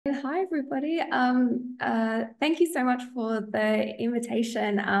hi everybody. Thank you so much for the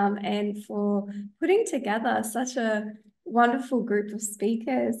invitation and for putting together such a wonderful group of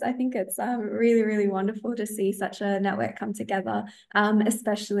speakers. I think it's really, really wonderful to see such a network come together,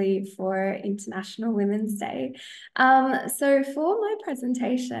 especially for International Women's Day. So for my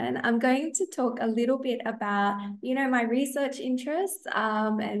presentation, I'm going to talk a little bit about, my research interests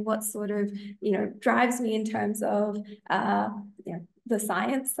and what sort of, drives me in terms of, the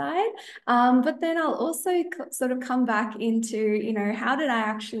science side. But then I'll also sort of come back into, how did I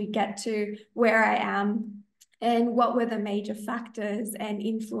actually get to where I am and what were the major factors and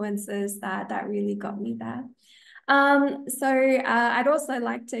influences that really got me there. I'd also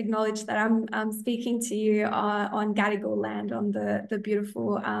like to acknowledge that I'm speaking to you on Gadigal land on the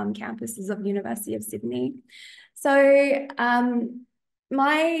beautiful campuses of University of Sydney. So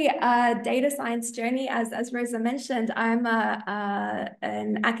my data science journey, as Rosa mentioned, I'm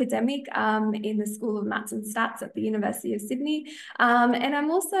an academic in the School of Maths and Stats at the University of Sydney, and I'm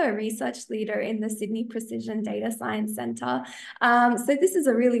also a research leader in the Sydney Precision Data Science Centre. So this is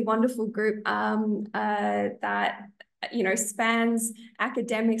a really wonderful group that spans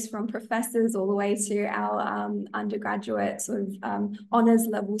academics from professors all the way to our undergraduate sort of honours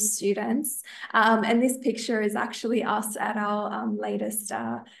level students. And this picture is actually us at our latest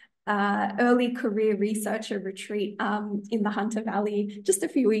early career researcher retreat in the Hunter Valley just a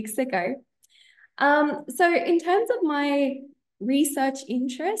few weeks ago. So in terms of my research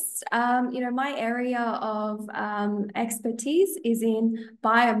interests, my area of expertise is in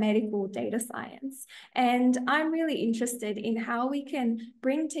biomedical data science. And I'm really interested in how we can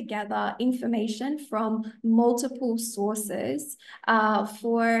bring together information from multiple sources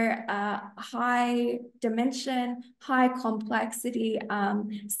for high dimension, high complexity,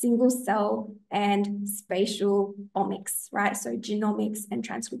 single cell and spatial omics, right? So genomics and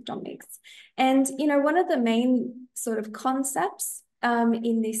transcriptomics. And, one of the main sort of concepts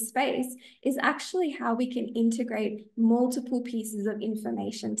in this space is actually how we can integrate multiple pieces of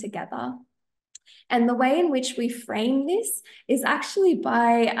information together. And the way in which we frame this is actually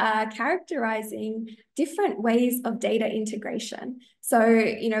by characterizing different ways of data integration. So,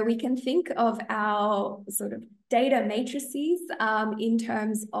 we can think of our sort of data matrices in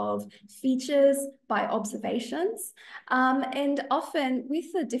terms of features by observations. And often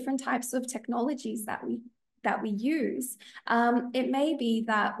with the different types of technologies that we use, it may be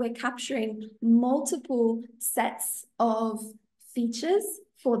that we're capturing multiple sets of features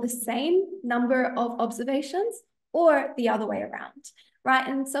for the same number of observations or the other way around, right?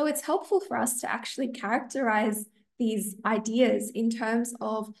 And so it's helpful for us to actually characterize these ideas in terms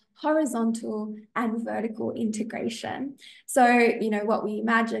of horizontal and vertical integration. So, what we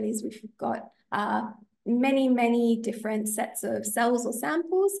imagine is we've got many, many different sets of cells or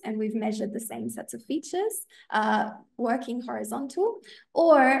samples, and we've measured the same sets of features working horizontal,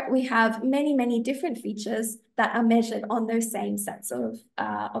 or we have many, many different features that are measured on those same sets of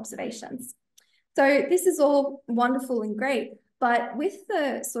observations. So this is all wonderful and great, but with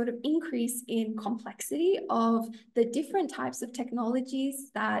the sort of increase in complexity of the different types of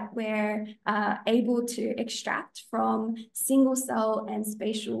technologies that we're able to extract from single cell and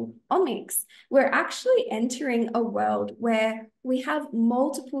spatial omics, we're actually entering a world where we have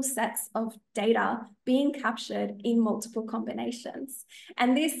multiple sets of data being captured in multiple combinations.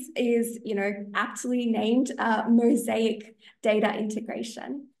 And this is, aptly named mosaic data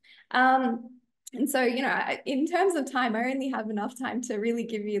integration. And so, in terms of time, I only have enough time to really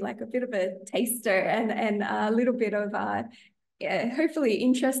give you like a bit of a taster and a little bit of hopefully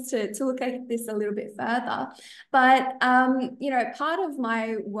interest to look at this a little bit further. But, part of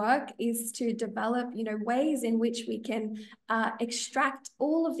my work is to develop, ways in which we can extract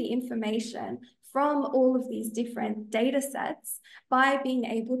all of the information from all of these different data sets by being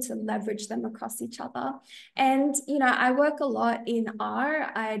able to leverage them across each other. And, I work a lot in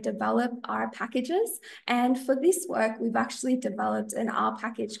R. I develop R packages. And for this work, we've actually developed an R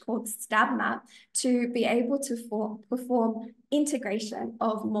package called StabMap to be able to perform integration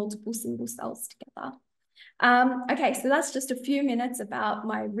of multiple single cells together. Okay, so that's just a few minutes about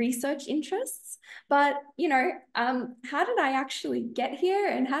my research interests, but, how did I actually get here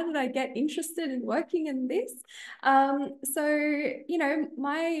and how did I get interested in working in this?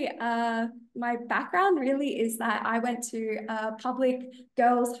 My background really is that I went to a public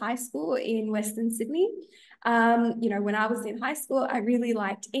girls' high school in Western Sydney. You know, when I was in high school, I really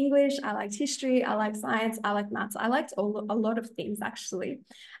liked English, I liked history, I liked science, I liked maths, I liked a lot of things actually.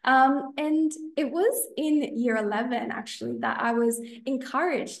 And it was in year 11 actually that I was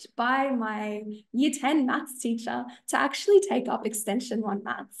encouraged by my year 10 maths teacher to actually take up extension 1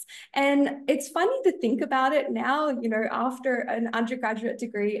 maths. And it's funny to think about it now, you know, after an undergraduate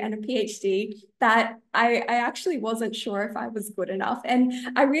degree and a PhD, that I actually wasn't sure if I was good enough. And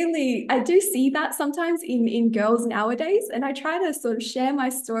I do see that sometimes in girls nowadays. And I try to sort of share my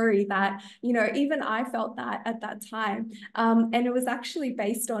story that, you know, even I felt that at that time. And it was actually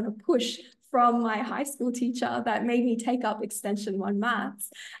based on a push from my high school teacher that made me take up extension 1 maths.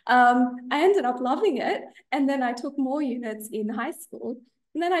 I ended up loving it. And then I took more units in high school.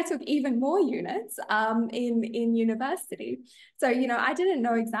 And then I took even more units in university. So, you know, I didn't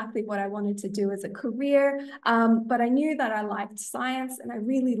know exactly what I wanted to do as a career, but I knew that I liked science and I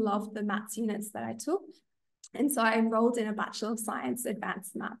really loved the maths units that I took. And so I enrolled in a Bachelor of Science,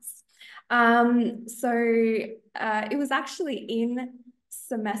 Advanced Maths. It was actually in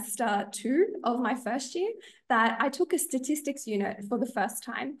semester 2 of my first year that I took a statistics unit for the first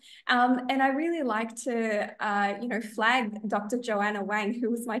time. And I really like to, you know, flag Dr. Joanna Wang, who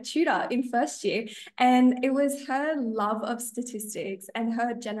was my tutor in first year. And it was her love of statistics and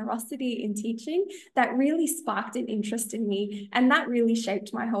her generosity in teaching that really sparked an interest in me. And that really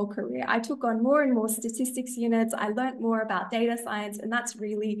shaped my whole career. I took on more and more statistics units. I learned more about data science, and that's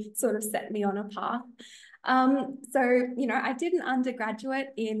really sort of set me on a path. You know, I did an undergraduate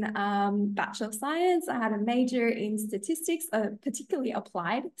in Bachelor of Science. I had a major in statistics, particularly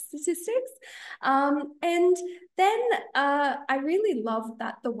applied statistics. And then I really loved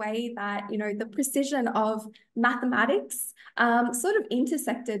that the way that, you know, the precision of mathematics sort of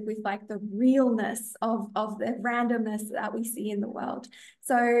intersected with like the realness of the randomness that we see in the world.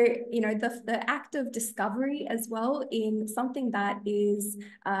 So, you know, the act of discovery as well in something that is,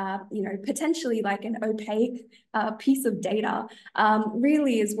 you know, potentially like an opaque piece of data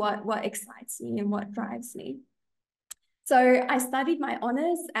really is what excites me and what drives me. So I studied my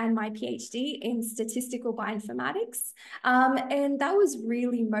honours and my PhD in statistical bioinformatics, and that was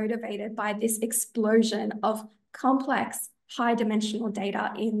really motivated by this explosion of complex high-dimensional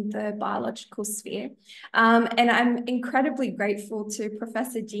data in the biological sphere. And I'm incredibly grateful to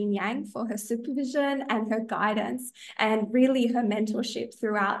Professor Jean Yang for her supervision and her guidance and really her mentorship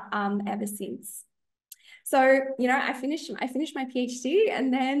throughout ever since. So, you know, I finished my PhD,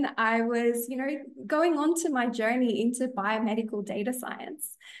 and then I was, you know, going on to my journey into biomedical data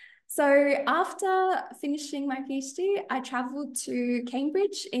science. So after finishing my PhD, I traveled to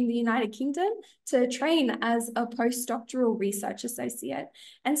Cambridge in the United Kingdom to train as a postdoctoral research associate.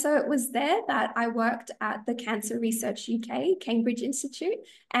 And so it was there that I worked at the Cancer Research UK Cambridge Institute,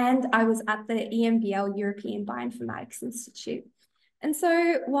 and I was at the EMBL European Bioinformatics Institute. And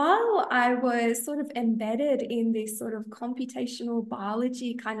so while I was sort of embedded in this sort of computational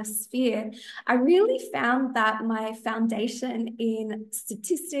biology kind of sphere, I really found that my foundation in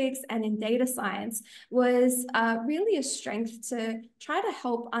statistics and in data science was really a strength to try to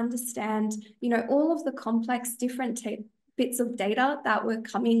help understand, you know, all of the complex different bits of data that were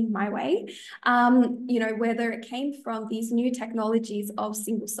coming my way, you know, whether it came from these new technologies of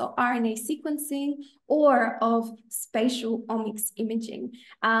single-cell RNA sequencing or of spatial omics imaging.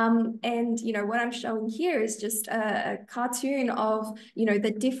 And, you know, what I'm showing here is just a cartoon of, you know,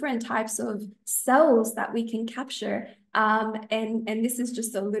 the different types of cells that we can capture. And this is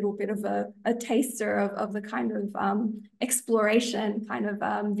just a little bit of a taster of the kind of exploration, kind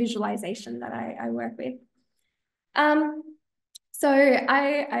of visualization that I work with. So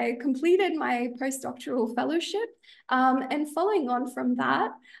I completed my postdoctoral fellowship, and following on from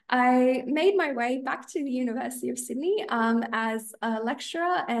that, I made my way back to the University of Sydney as a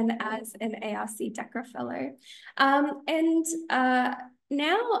lecturer and as an ARC DECRA fellow.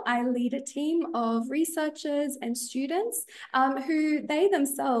 Now I lead a team of researchers and students who they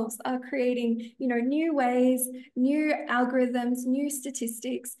themselves are creating, you know, new ways, new algorithms, new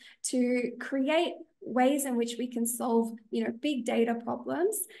statistics to create ways in which we can solve, you know, big data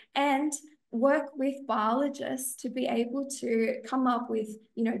problems and work with biologists to be able to come up with,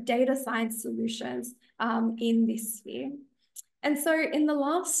 you know, data science solutions in this sphere. And so in the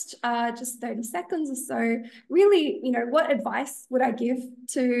last just 30 seconds or so, really, you know, what advice would I give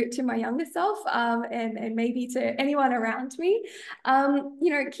to my younger self and maybe to anyone around me? You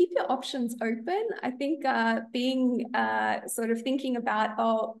know, keep your options open. I think being sort of thinking about,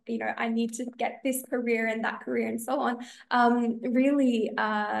 oh, you know, I need to get this career and that career and so on, really,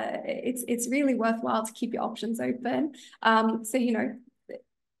 it's really worthwhile to keep your options open. So, you know,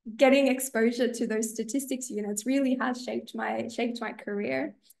 getting exposure to those statistics units really has shaped my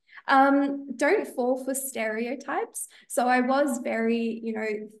career. Don't fall for stereotypes. So I was very,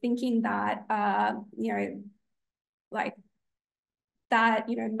 thinking that, like that,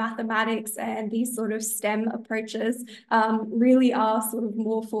 mathematics and these sort of STEM approaches really are sort of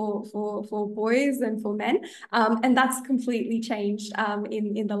more for boys than for men. And that's completely changed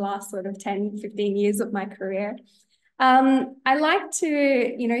in the last sort of 10, 15 years of my career. I like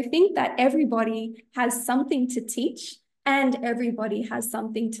to, think that everybody has something to teach and everybody has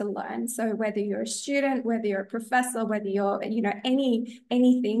something to learn. So whether you're a student, whether you're a professor, whether you're,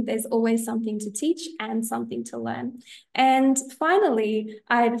 anything, there's always something to teach and something to learn. And finally,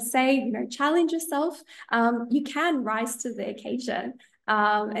 I'd say, challenge yourself. You can rise to the occasion.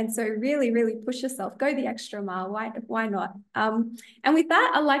 And so really, really push yourself, go the extra mile. Why not? And with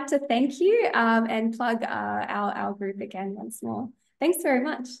that, I'd like to thank you and plug our group again once more. Thanks very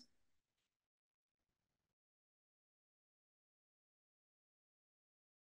much.